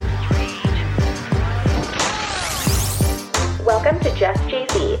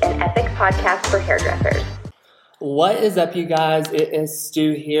podcast for hairdressers. What is up, you guys? It is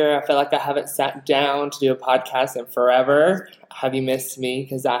Stu here. I feel like I haven't sat down to do a podcast in forever. Have you missed me?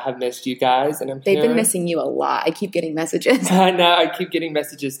 Because I have missed you guys. And They've been missing you a lot. I keep getting messages. I know. I keep getting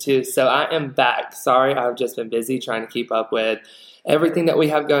messages too. So I am back. Sorry, I've just been busy trying to keep up with everything that we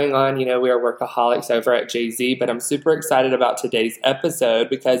have going on. You know, we are workaholics over at Jay-Z, but I'm super excited about today's episode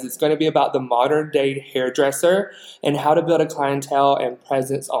because it's going to be about the modern day hairdresser and how to build a clientele and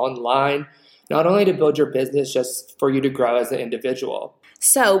presence online, not only to build your business, just for you to grow as an individual.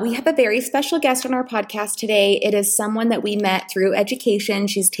 So we have a very special guest on our podcast today. It is someone that we met through education.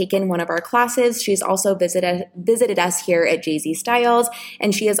 She's taken one of our classes. She's also visited us here at Jay-Z Styles,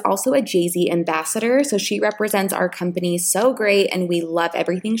 and she is also a Jay-Z ambassador. So she represents our company so great, and we love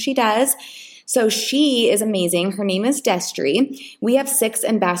everything she does. So she is amazing. Her name is Destry. We have 6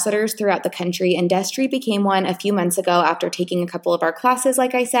 ambassadors throughout the country, and Destry became one a few months ago after taking a couple of our classes,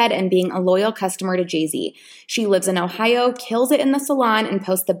 like I said, and being a loyal customer to Jay-Z. She lives in Ohio, kills it in the salon, and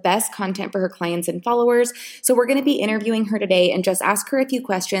posts the best content for her clients and followers. So we're going to be interviewing her today and just ask her a few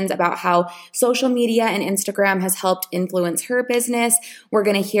questions about how social media and Instagram has helped influence her business. We're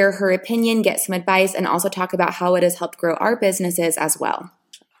going to hear her opinion, get some advice, and also talk about how it has helped grow our businesses as well.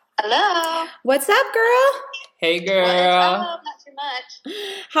 Hello. What's up, girl? Hey, girl. Not too much.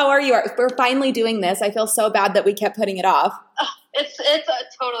 How are you? We're finally doing this. I feel so bad that we kept putting it off. It's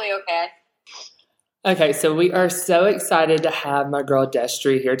totally okay. Okay, so we are so excited to have my girl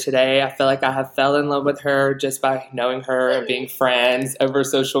Destry here today. I feel like I have fell in love with her just by knowing her and being friends over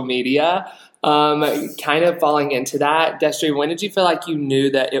social media. Kind of falling into that, Destry, when did you feel like you knew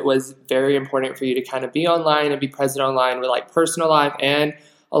that it was very important for you to kind of be online and be present online with like personal life and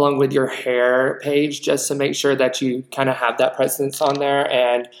along with your hair page, just to make sure that you kind of have that presence on there?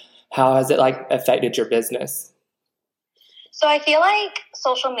 And how has it like affected your business? So I feel like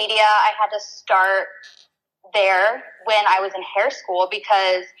social media, I had to start there when I was in hair school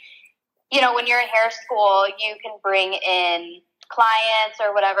because, you know, when you're in hair school, you can bring in clients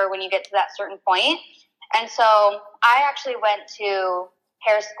or whatever when you get to that certain point. And so I actually went to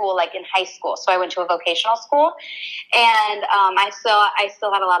hair school like in high school. So I went to a vocational school, and I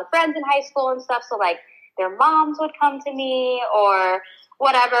still had a lot of friends in high school and stuff. So like their moms would come to me or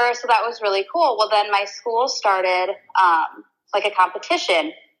whatever. So that was really cool. Well, then my school started like a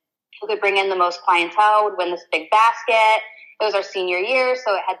competition. Who could bring in the most clientele would win this big basket. It was our senior year,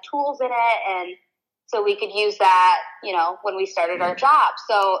 so it had tools in it, and so we could use that, you know, when we started our job.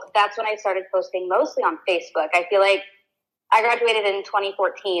 So that's when I started posting mostly on Facebook. I feel like I graduated in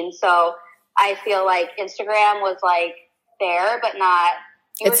 2014, so I feel like Instagram was like there, but not,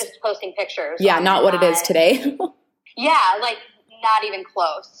 you were just posting pictures. Yeah, not what it is today. Yeah, like not even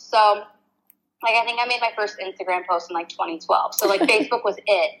close. So like I think I made my first Instagram post in like 2012. So like Facebook was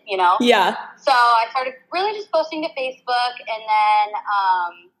it, you know? Yeah. So I started really just posting to Facebook, and then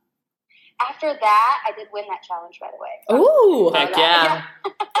after that, I did win that challenge, by the way. Ooh. Heck yeah.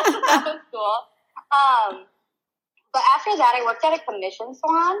 That was cool. But after that, I worked at a commission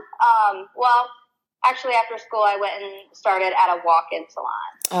salon. Well, actually, after school, I went and started at a walk-in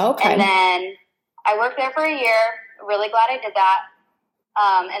salon. Okay. And then I worked there for a year. Really glad I did that.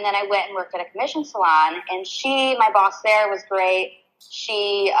 And then I went and worked at a commission salon. And my boss there was great.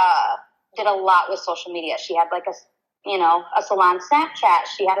 She did a lot with social media. She had like a salon Snapchat.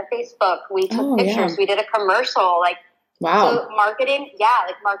 She had a Facebook. We took pictures. Yeah. We did a commercial. Like, wow. So marketing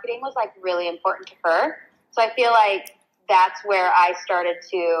was like really important to her. So I feel like that's where I started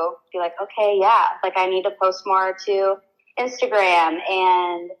to be like, okay, yeah, like I need to post more to Instagram.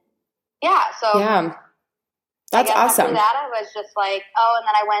 And yeah, so yeah, that's awesome. After that, I was just like, and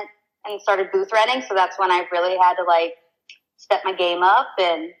then I went and started booth renting. So that's when I really had to like step my game up.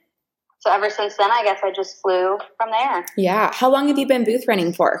 And so ever since then, I guess I just flew from there. Yeah. How long have you been booth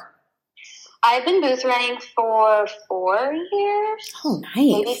renting for? I've been booth renting for 4 years. Oh,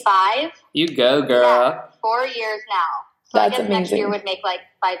 nice. Maybe 5. You go, girl. Yeah, 4 years now. So That's I guess amazing. Next year would make like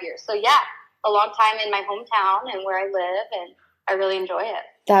 5 years. So yeah, a long time in my hometown and where I live, and I really enjoy it.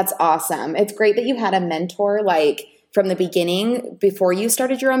 That's awesome. It's great that you had a mentor like from the beginning before you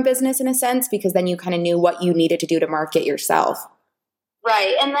started your own business in a sense, because then you kind of knew what you needed to do to market yourself.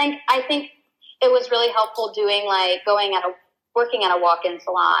 Right. And like, I think it was really helpful working at a walk-in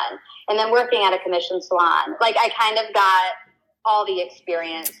salon and then working at a commission salon. Like I kind of got all the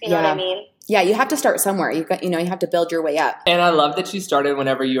experience. You know what I mean? Yeah, you have to start somewhere. You have to build your way up. And I love that you started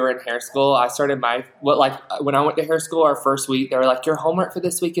whenever you were in hair school. I started when I went to hair school our first week, they were like, your homework for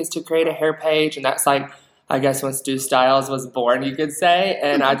this week is to create a hair page. And that's like, I guess when Stu Styles was born, you could say.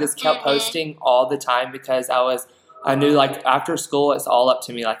 And I just kept posting all the time because I was I knew like after school, it's all up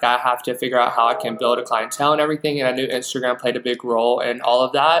to me. Like I have to figure out how I can build a clientele and everything. And I knew Instagram played a big role in all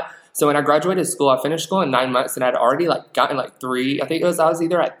of that. So when I graduated school, I finished school in 9 months and I'd already like gotten like I was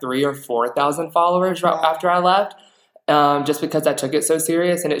either at 3,000 or 4,000 followers right after I left. Just because I took it so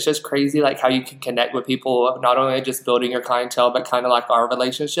serious. And it's just crazy like how you can connect with people, not only just building your clientele, but kind of like our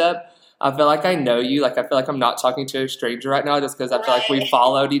relationship. I feel like I know you. Like I feel like I'm not talking to a stranger right now just because I feel like we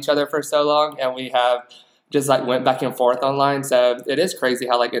followed each other for so long and we have just like went back and forth online. So it is crazy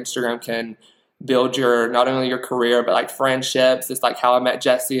how like Instagram can build not only your career, but like friendships. It's like how I met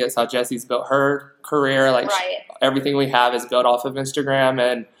Jessie. It's how Jessie's built her career. Like everything we have is built off of Instagram.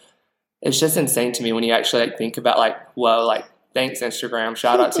 And it's just insane to me when you actually like think about like, whoa, like thanks Instagram.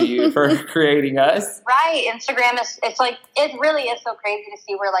 Shout out to you for creating us. Right. Instagram it's like, it really is so crazy to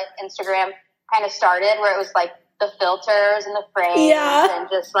see where like Instagram kind of started, where it was like the filters and the frames and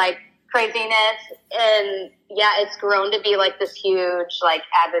just like craziness. And yeah, it's grown to be like this huge like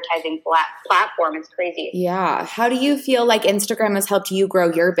advertising platform. It's crazy. Yeah. How do you feel like Instagram has helped you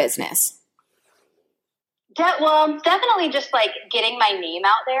grow your business? Well, definitely just like getting my name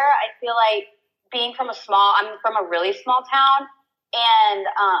out there. I feel like I'm from a really small town, and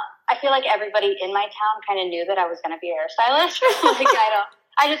I feel like everybody in my town kind of knew that I was going to be a hairstylist. Like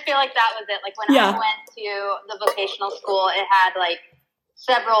I just feel like that was it. Like when I went to the vocational school, it had like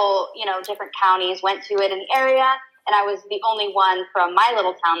several, different counties went to it in the area, and I was the only one from my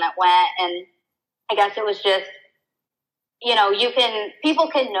little town that went. And I guess it was just, people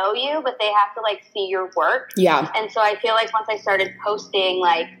can know you, but they have to like see your work. Yeah. And so I feel like once I started posting,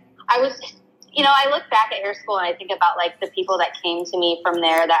 like I look back at hair school and I think about like the people that came to me from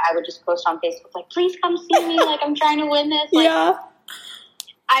there that I would just post on Facebook, like, please come see me. Like I'm trying to win this. Like,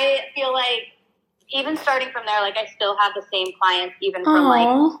 I feel like even starting from there, like I still have the same clients even from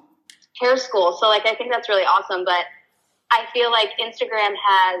like hair school. So like, I think that's really awesome. But I feel like Instagram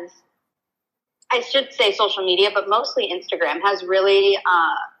has, I should say social media, but mostly Instagram has really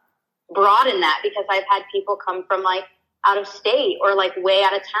broadened that, because I've had people come from like out of state or like way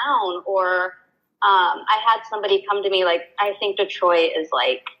out of town, or I had somebody come to me, like, I think Detroit is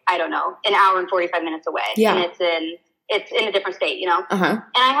like, I don't know, an hour and 45 minutes away. Yeah. And it's in a different state, Uh-huh. And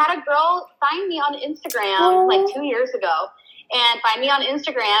I had a girl find me on Instagram like 2 years ago and find me on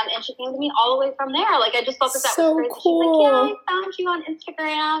Instagram, and she came to me all the way from there. Like, I just thought that was crazy. Cool. She's like, yeah, I found you on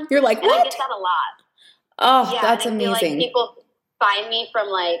Instagram. You're like, what? And I get that a lot. Oh, yeah, that's amazing. I feel like people find me from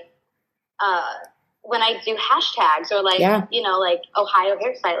like, when I do hashtags or like, like Ohio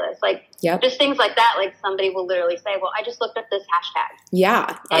hairstylist, like just things like that. Like somebody will literally say, well, I just looked up this hashtag.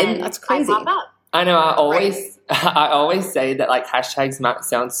 Yeah. And that's crazy. I pop up. I know. I always say that like hashtags might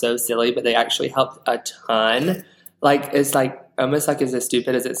sound so silly, but they actually help a ton. Like it's like almost like as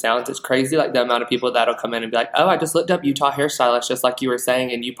stupid as it sounds, it's crazy. Like the amount of people that'll come in and be like, oh, I just looked up Utah hairstylist, just like you were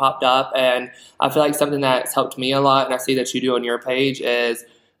saying, and you popped up. And I feel like something that's helped me a lot, and I see that you do on your page, is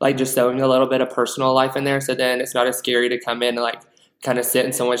like just throwing a little bit of personal life in there. So then it's not as scary to come in and like kind of sit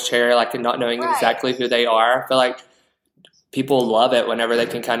in someone's chair, like and not knowing exactly who they are. I feel like people love it whenever they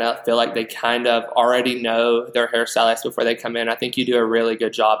can kind of feel like they kind of already know their hairstylist before they come in. I think you do a really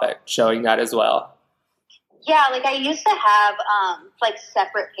good job at showing that as well. Yeah, like I used to have like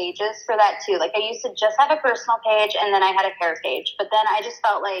separate pages for that too. Like I used to just have a personal page and then I had a hair page. But then I just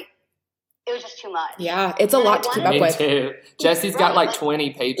felt like it was just too much. Yeah, it's a lot to keep up with. Me too. Jesse's got like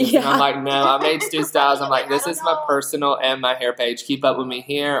 20 pages. And I'm like, no, I made Stu Styles. I'm like, this is my personal and my hair page. Keep up with me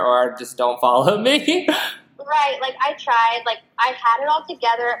here or just don't follow me. Right. Like I tried. Like I had it all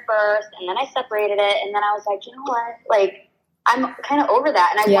together at first and then I separated it. And then I was like, you know what? Like I'm kind of over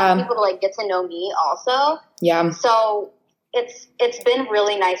that. And I want people to like get to know me also. Yeah. So it's been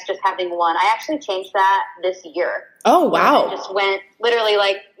really nice just having one. I actually changed that this year. Oh, wow. I just went literally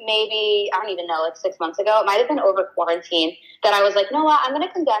like maybe, I don't even know, like 6 months ago. It might have been over quarantine that I was like, you know what, I'm going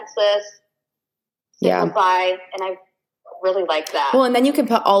to condense this, simplify, and I really like that. Well, and then you can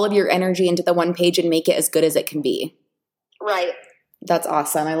put all of your energy into the one page and make it as good as it can be. Right. That's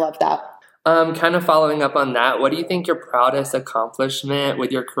awesome. I love that. Kind of following up on that, what do you think your proudest accomplishment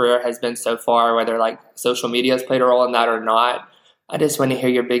with your career has been so far, whether like social media has played a role in that or not? I just want to hear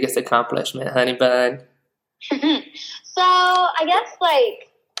your biggest accomplishment, honey bun. So I guess like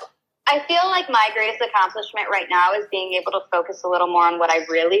I feel like my greatest accomplishment right now is being able to focus a little more on what I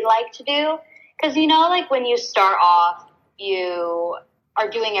really like to do. Because, you know, like when you start off, you are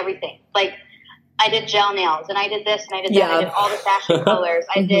doing everything. Like I did gel nails and I did this and I did that. I did all the fashion colors.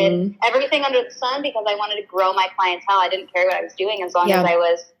 I did everything under the sun because I wanted to grow my clientele. I didn't care what I was doing as long as I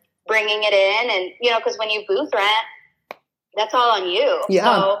was bringing it in. And, you know, because when you booth rent, that's all on you. Yeah.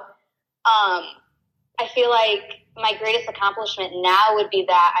 So, I feel like my greatest accomplishment now would be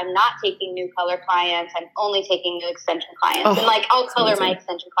that I'm not taking new color clients. I'm only taking new extension clients. And like, I'll color my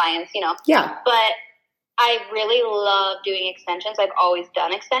extension clients, you know. Yeah. But I really love doing extensions. I've always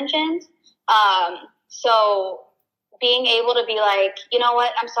done extensions. So being able to be like, you know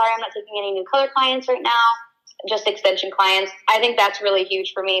what, I'm sorry, I'm not taking any new color clients right now, just extension clients. I think that's really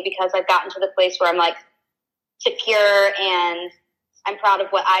huge for me because I've gotten to the place where I'm like secure and I'm proud of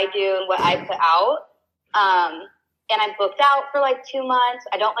what I do and what I put out. And I'm booked out for like 2 months.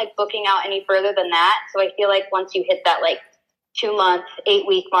 I don't like booking out any further than that. So I feel like once you hit that like 2 month, 8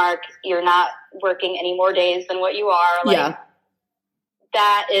 week mark, you're not working any more days than what you are. Like,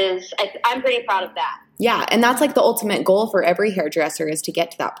 that is, I'm pretty proud of that. Yeah. And that's like the ultimate goal for every hairdresser is to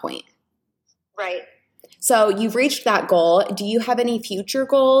get to that point. Right. So you've reached that goal. Do you have any future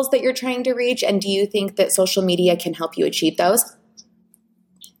goals that you're trying to reach? And do you think that social media can help you achieve those?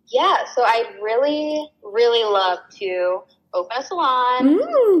 Yeah, so I'd really, really love to open a salon.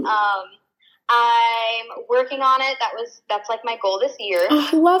 I'm working on it. That's like my goal this year. Oh,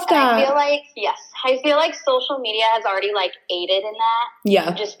 I love that. And I feel like social media has already like aided in that.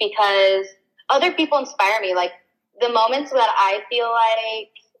 Yeah. Just because other people inspire me. Like the moments that I feel like,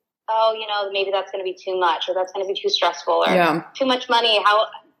 oh, you know, maybe that's going to be too much or that's going to be too stressful or too much money. How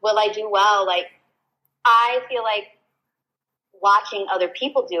will I do well? Like I feel like watching other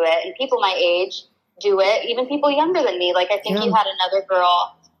people do it and people my age do it, even people younger than me. Like I think you had another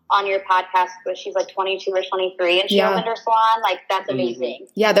girl on your podcast, but she's like 22 or 23 and she opened her salon. Like that's amazing.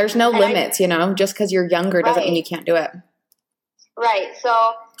 Yeah. There's no limits, you know, just because you're younger doesn't mean you can't do it. Right. So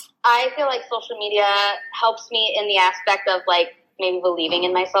I feel like social media helps me in the aspect of like maybe believing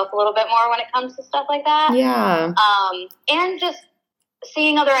in myself a little bit more when it comes to stuff like that. Yeah. And just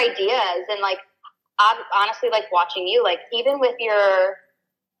seeing other ideas and like, honestly, like watching you, like even with your,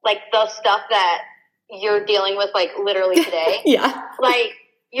 like the stuff that you're dealing with, like literally today, like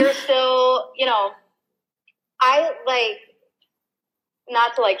you're still, you know, I like,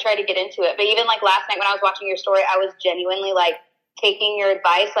 not to like try to get into it, but even like last night when I was watching your story, I was genuinely like taking your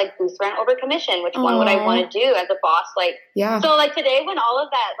advice, like boost rent over commission, which one would I want to do as a boss? Like, so like today when all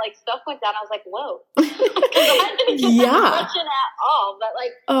of that like stuff went down, I was like, whoa, I didn't get that impression at all, but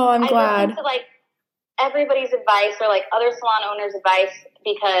like, I'm glad. Listened to like everybody's advice or like other salon owners' advice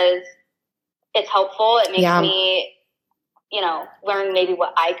because it's helpful. It makes me, you know, learn maybe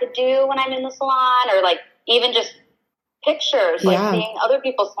what I could do when I'm in the salon or like even just pictures, like seeing other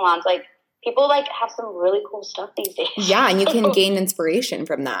people's salons. Like people like have some really cool stuff these days. Yeah. And you can gain inspiration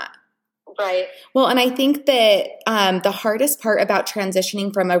from that. Right. Well, and I think that the hardest part about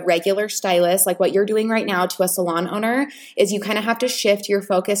transitioning from a regular stylist, like what you're doing right now, to a salon owner is you kind of have to shift your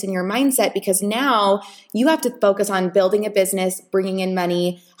focus and your mindset because now you have to focus on building a business, bringing in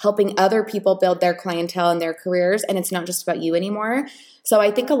money, helping other people build their clientele and their careers. And it's not just about you anymore. So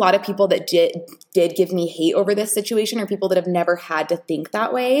I think a lot of people that did give me hate over this situation are people that have never had to think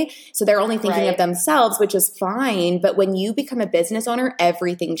that way. So they're only thinking of themselves, which is fine. But when you become a business owner,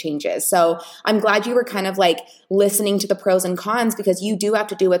 everything changes. So I'm glad you were kind of like listening to the pros and cons because you do have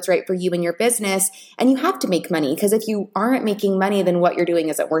to do what's right for you and your business. And you have to make money because if you aren't making money, then what you're doing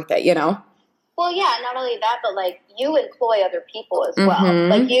isn't worth it, you know? Well, yeah, not only that, but like you employ other people as well.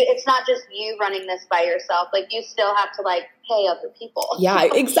 Like it's not just you running this by yourself. Like you still have to like pay other people. Yeah,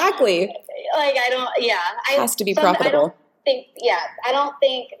 exactly. Like it has to be profitable. I don't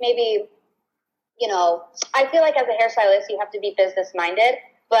think maybe, you know, I feel like as a hairstylist, you have to be business minded,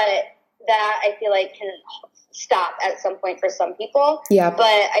 but that I feel like can stop at some point for some people. Yeah. But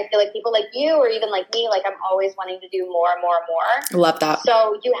I feel like people like you or even like me, like I'm always wanting to do more and more and more. Love that.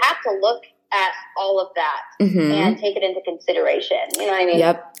 So you have to look at all of that and take it into consideration. You know what I mean?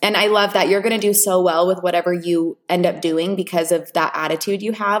 Yep. And I love that you're going to do so well with whatever you end up doing because of that attitude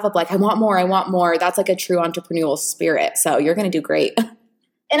you have of like, I want more, I want more. That's like a true entrepreneurial spirit. So you're going to do great.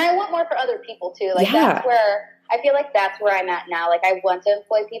 And I want more for other people too. Like that's where I feel like that's where I'm at now. Like I want to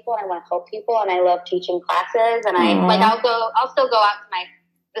employ people and I want to help people and I love teaching classes and I'll still go out to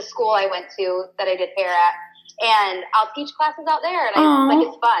the school I went to that I did hair at. And I'll teach classes out there, and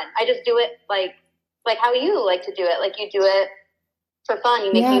it's fun. I just do it like how you like to do it. Like you do it for fun.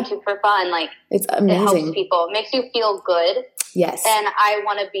 You make YouTube for fun. Like it's amazing. It helps people. It makes you feel good. Yes. And I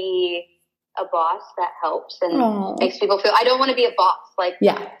want to be a boss that helps and makes people feel. I don't want to be a boss. Like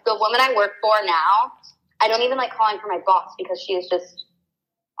the woman I work for now, I don't even like calling her my boss because she is just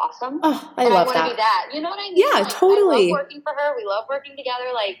awesome. Oh, I love that. I want to be that. You know what I mean? Yeah, like, totally. I love working for her. We love working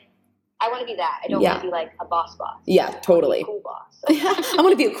together. Like. I want to be that. I don't want to be like a boss. Yeah, totally. Cool boss. I want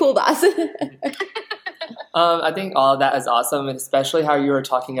to be a cool boss. I think all of that is awesome, and especially how you were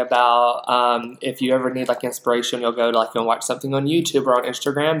talking about if you ever need like inspiration, you'll go to and watch something on YouTube or on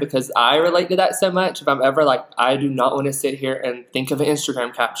Instagram, because I relate to that so much. If I'm ever I do not want to sit here and think of an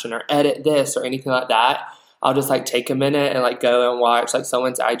Instagram caption or edit this or anything like that, I'll just take a minute and go and watch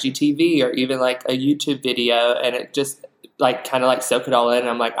someone's IGTV or even a YouTube video, and it just kind of soak it all in. And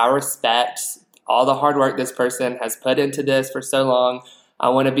I'm I respect all the hard work this person has put into this for so long. I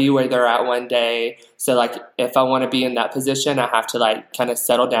want to be where they're at one day. So if I want to be in that position, I have to kind of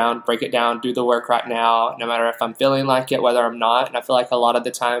settle down, break it down, do the work right now, no matter if I'm feeling like it, whether I'm not. And I feel a lot of the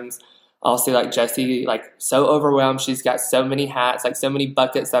times I'll see Jessie so overwhelmed. She's got so many hats, so many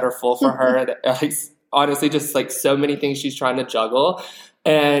buckets that are full for her that honestly just so many things she's trying to juggle.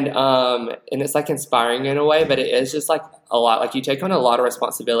 And it's inspiring in a way, but it is just a lot. You take on a lot of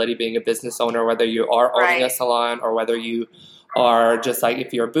responsibility being a business owner, whether you are owning a salon or whether you are just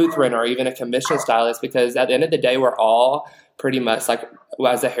if you're a booth renter or even a commission stylist, because at the end of the day, we're all pretty much as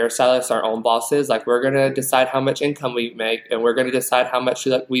a hairstylist, our own bosses. We're going to decide how much income we make, and we're going to decide how much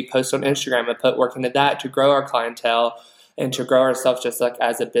we post on Instagram and put work into that to grow our clientele and to grow ourselves just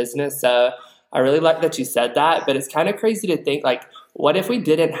as a business. So I really like that you said that, but it's kind of crazy to think what if we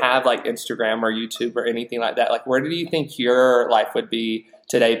didn't have Instagram or YouTube or anything like that? Where do you think your life would be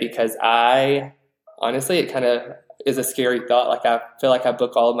today? Because honestly, it kind of is a scary thought. I feel I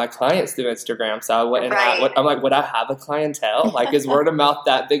book all of my clients through Instagram, so I wouldn't have, I'm would I have a clientele? Is word of mouth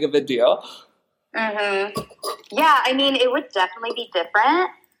that big of a deal? Mm-hmm. Yeah, I mean, it would definitely be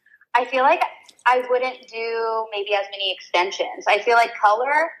different. I feel I wouldn't do maybe as many extensions. I feel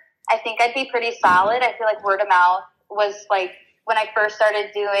color, I think I'd be pretty solid. I feel word of mouth was when I first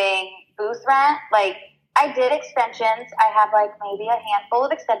started doing booth rent, I did extensions. I have maybe a handful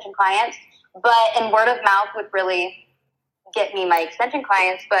of extension clients, and word of mouth would really get me my extension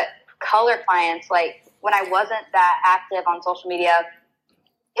clients. But color clients, when I wasn't that active on social media,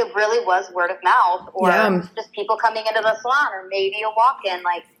 it really was word of mouth or just people coming into the salon or maybe a walk-in.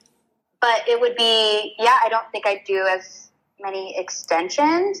 But it would be, I don't think I'd do as many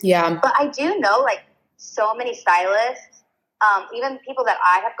extensions. Yeah. But I do know so many stylists, even people that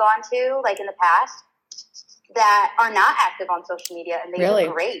I have gone to in the past that are not active on social media, and they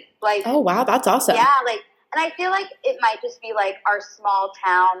do great. Oh wow, that's awesome. Yeah, and I feel it might just be our small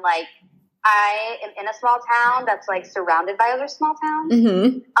town. I am in a small town that's surrounded by other small towns.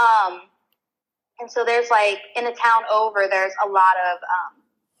 Mm-hmm. And so there's in a town over, there's a lot of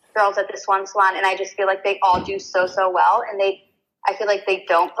girls at this one salon, and I just feel they all do so well, and I feel they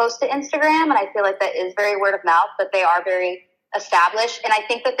don't post to Instagram, and I feel that is very word of mouth, but they are very established, and I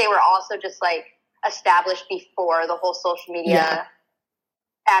think that they were also just established before the whole social media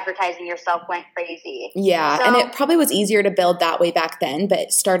advertising yourself went crazy. Yeah, so, and it probably was easier to build that way back then,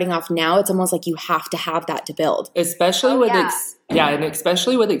 but starting off now, it's almost you have to have that to build. Especially and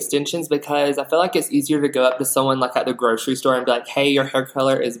especially with extensions, because I feel it's easier to go up to someone at the grocery store and be hey, your hair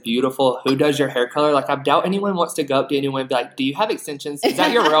color is beautiful. Who does your hair color? I doubt anyone wants to go up to anyone and be do you have extensions? Is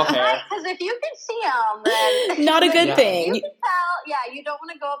that your real hair? Because if you can see them, then not a good thing. You can tell. Yeah, you don't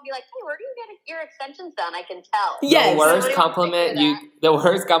want to go up and be hey, where do you get your extensions done? I can tell. Yes. The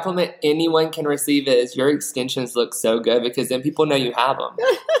worst compliment anyone can receive is your extensions look so good, because then people know you have them.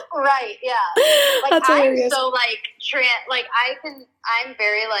 Right. Yeah. That's hilarious. I'm so I'm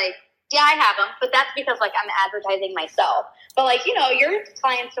very yeah, I have them, but that's because I'm advertising myself. But your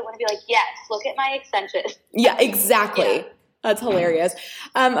clients don't want to be yes, look at my extensions. Yeah, exactly. Yeah. That's hilarious.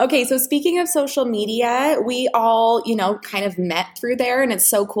 Okay, so speaking of social media, we all, kind of met through there, and it's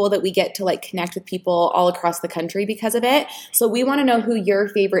so cool that we get to connect with people all across the country because of it. So we want to know who your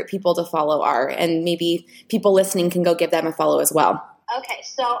favorite people to follow are, and maybe people listening can go give them a follow as well. Okay,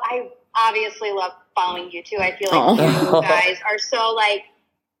 so I obviously love following you two. I feel you guys are so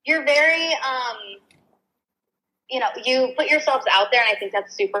you're very you put yourselves out there, and I think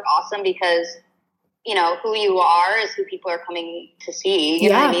that's super awesome because who you are is who people are coming to see. You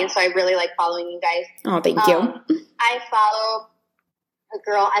know what I mean? So I really like following you guys. Oh, thank you. I follow a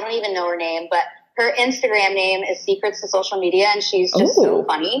girl, I don't even know her name, but her Instagram name is Secrets to Social Media, and she's just so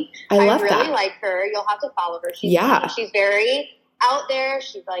funny. I really like her. You'll have to follow her. She's funny. She's very out there.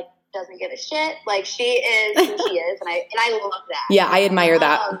 She's doesn't give a shit. She is who she is, and I love that. Yeah, I admire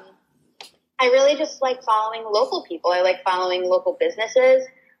that. I really just like following local people. I like following local businesses.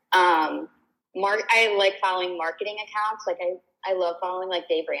 I like following marketing accounts. I love following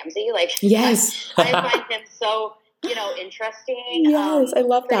Dave Ramsey. Yes, I find him so interesting. Yes, I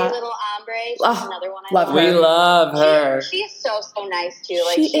love that. Pretty Little Ombre. She's another one I love. We love her. She's so nice too.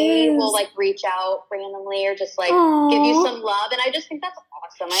 She will reach out randomly or just give you some love, and I just think that's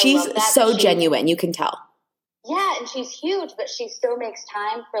awesome. She's I love that. so genuine. You can tell. Yeah, and she's huge, but she still makes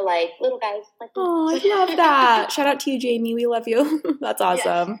time for like little guys. Like Oh, I love that. Shout out to you, Jamie. We love you. That's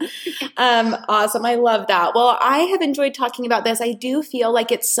awesome. Awesome. I love that. Well, I have enjoyed talking about this. I do feel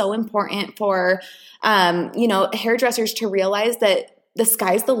like it's so important for, hairdressers to realize that the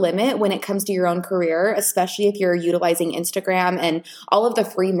sky's the limit when it comes to your own career, especially if you're utilizing Instagram and all of the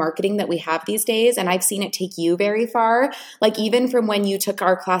free marketing that we have these days. And I've seen it take you very far. Like even from when you took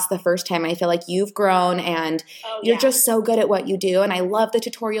our class the first time, I feel like you've grown and you're just so good at what you do. And I love the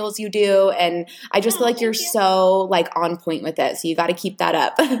tutorials you do. And I just feel like you're so like on point with it. So you got to keep that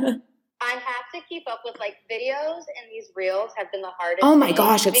up. I have to keep up with like videos, and these reels have been the hardest. Oh my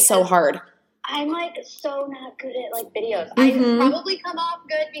gosh, it's so hard. I'm like so not good at like videos. I probably come off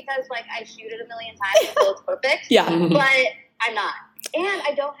good because like I shoot it a million times until it's perfect. Yeah. But I'm not. And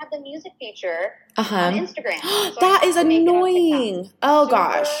I don't have the music feature on Instagram. So that is annoying. Oh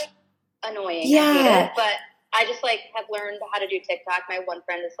gosh. Annoying. Yeah. I hate it, but I just like have learned how to do TikTok. My one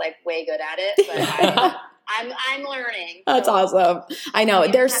friend is like way good at it, but I'm learning. That's awesome. I know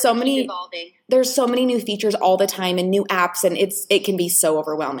there's so many new features all the time and new apps, and it can be so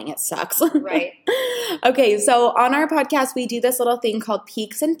overwhelming. It sucks. Right. Okay, so on our podcast we do this little thing called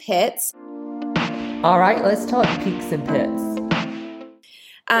Peaks and Pits. All right, let's talk peaks and pits.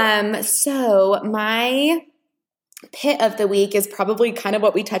 So my pit of the week is probably kind of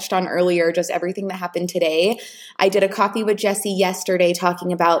what we touched on earlier, just everything that happened today. I did a coffee with Jesse yesterday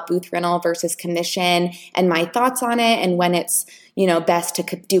talking about booth rental versus commission and my thoughts on it and when it's, best to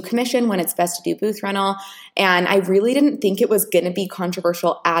do commission, when it's best to do booth rental. And I really didn't think it was going to be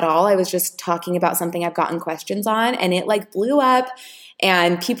controversial at all. I was just talking about something I've gotten questions on, and it like blew up.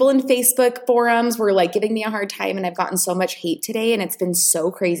 And people in Facebook forums were like giving me a hard time, and I've gotten so much hate today, and it's been so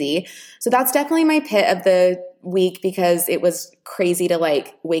crazy. So that's definitely my pit of the week because it was crazy to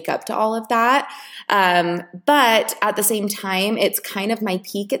like wake up to all of that. But at the same time, it's kind of my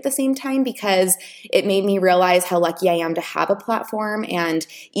peak at the same time because it made me realize how lucky I am to have a platform. And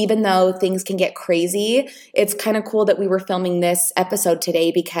even though things can get crazy, it's kind of cool that we were filming this episode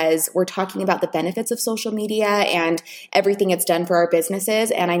today because we're talking about the benefits of social media and everything it's done for our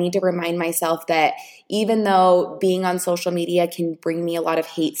businesses. And I need to remind myself that even though being on social media can bring me a lot of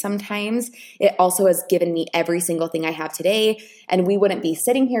hate sometimes, it also has given me every single thing I have today. And we wouldn't be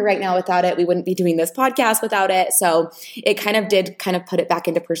sitting here right now without it. We wouldn't be doing this podcast without it. So it kind of did put it back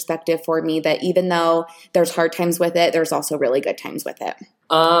into perspective for me that even though there's hard times with it, there's also really good times with it.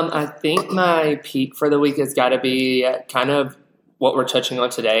 I think my peak for the week has got to be kind of what we're touching on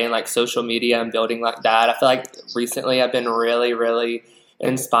today and like social media and building like that. I feel like recently I've been really, really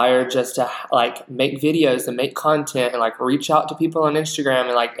inspired just to like make videos and make content and like reach out to people on Instagram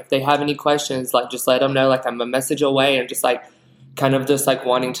and like if they have any questions, like just let them know like I'm a message away and just like kind of just like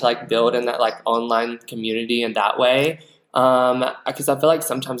wanting to like build in that like online community in that way. Because I feel like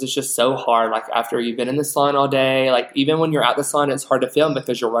sometimes it's just so hard, like after you've been in the salon all day, like even when you're at the salon, it's hard to film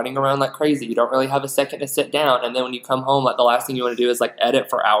because you're running around like crazy. You don't really have a second to sit down. And then when you come home, like the last thing you want to do is like edit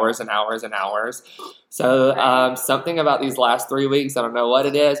for hours and hours and hours. So something about these last 3 weeks, I don't know what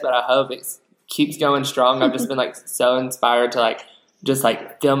it is, but I hope it keeps going strong. I've just been like so inspired to like just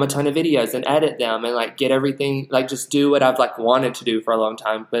like film a ton of videos and edit them and like get everything, like just do what I've like wanted to do for a long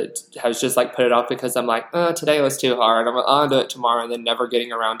time, but has just like put it off because I'm like, today was too hard. I'll do it tomorrow and then never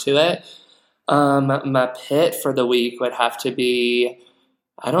getting around to it. My pit for the week would have to be,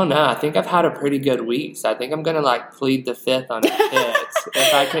 I don't know. I think I've had a pretty good week. So I think I'm going to like plead the fifth on a pit.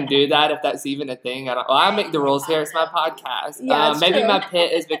 If I can do that, if that's even a thing. I make the rules here. It's my podcast. Yeah, maybe true. My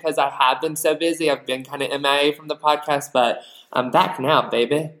pit is because I have been so busy. I've been kind of MIA from the podcast, but I'm back now,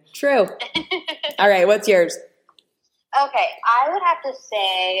 baby. True. All right. What's yours? Okay. I would have to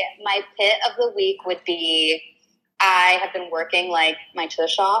say my pit of the week would be I have been working like my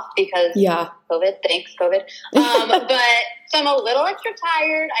tush off because COVID. Thanks, COVID. But so I'm a little extra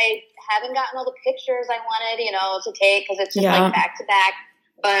tired. I haven't gotten all the pictures I wanted, to take because it's just like back to back.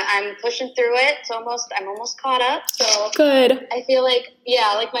 But I'm pushing through it. It's I'm almost caught up. So good. I feel like,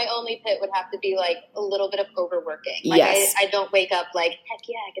 like my only pit would have to be like a little bit of overworking. Like yes. I don't wake up like, heck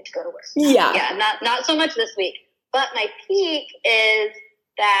yeah, I get to go to work. Yeah. Yeah, not so much this week. But my peak is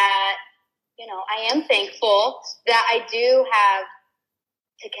that, I am thankful that I do have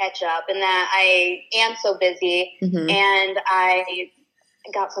to catch up and that I am so busy. Mm-hmm. And I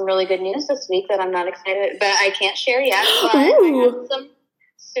got some really good news this week that I'm not excited, but I can't share yet. But I have some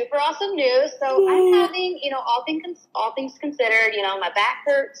super awesome news. So I'm having, all things considered, my back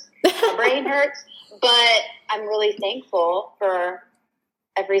hurts, my brain hurts, but I'm really thankful for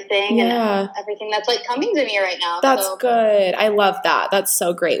everything and everything that's like coming to me right now. That's good. I love that. That's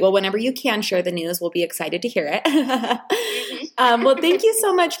so great. Well, whenever you can share the news, we'll be excited to hear it. Well, thank you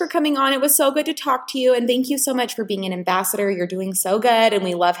so much for coming on. It was so good to talk to you. And thank you so much for being an ambassador. You're doing so good. And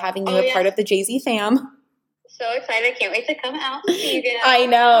we love having you a part of the Jay-Z fam. So excited. I can't wait to come out and see you guys. I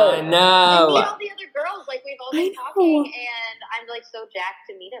know. And meet all the other girls. Like, we've all been talking, and I'm like so jacked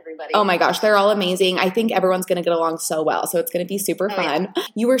to meet everybody. Oh my gosh, they're all amazing. I think everyone's going to get along so well. So it's going to be super fun. Yeah.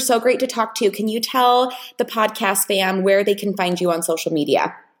 You were so great to talk to. Can you tell the podcast fam where they can find you on social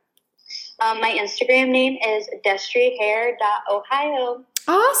media? My Instagram name is destryhair.ohio.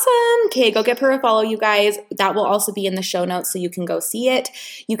 Awesome. Okay, go give her a follow, you guys. That will also be in the show notes so you can go see it.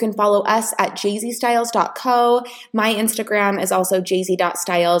 You can follow us at jzstyles.co. My Instagram is also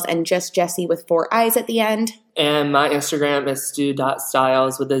jz.styles and just Jessie with 4 eyes at the end. And my Instagram is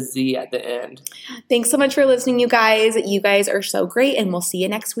stu.styles with a Z at the end. Thanks so much for listening, you guys. You guys are so great, and we'll see you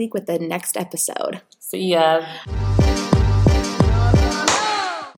next week with the next episode. See ya.